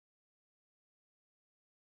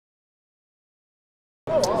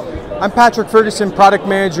I'm Patrick Ferguson, Product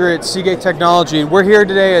Manager at Seagate Technology, and we're here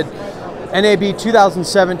today at NAB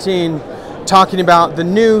 2017 talking about the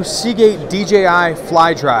new Seagate DJI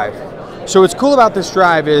Fly Drive. So what's cool about this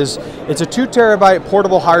drive is it's a 2 terabyte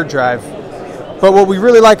portable hard drive, but what we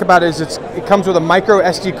really like about it is it comes with a micro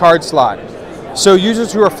SD card slot. So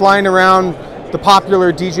users who are flying around the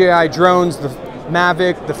popular DJI drones, the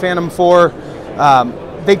Mavic, the Phantom 4,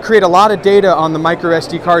 they create a lot of data on the micro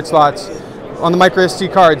SD card slots, on the micro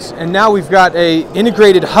SD cards, and now we've got a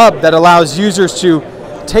integrated hub that allows users to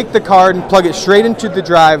take the card and plug it straight into the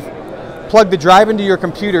drive, plug the drive into your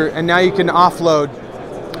computer, and now you can offload.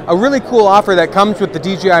 A really cool offer that comes with the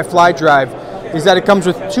DJI Fly Drive is that it comes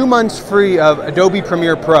with 2 months free of Adobe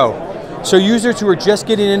Premiere Pro. So users who are just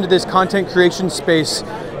getting into this content creation space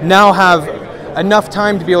now have enough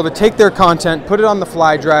time to be able to take their content, put it on the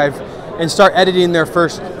Fly Drive, and start editing their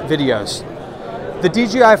first videos. The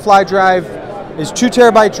DJI Fly Drive is 2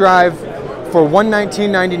 terabyte drive for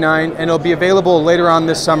 $119.99, and it'll be available later on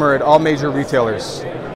this summer at all major retailers.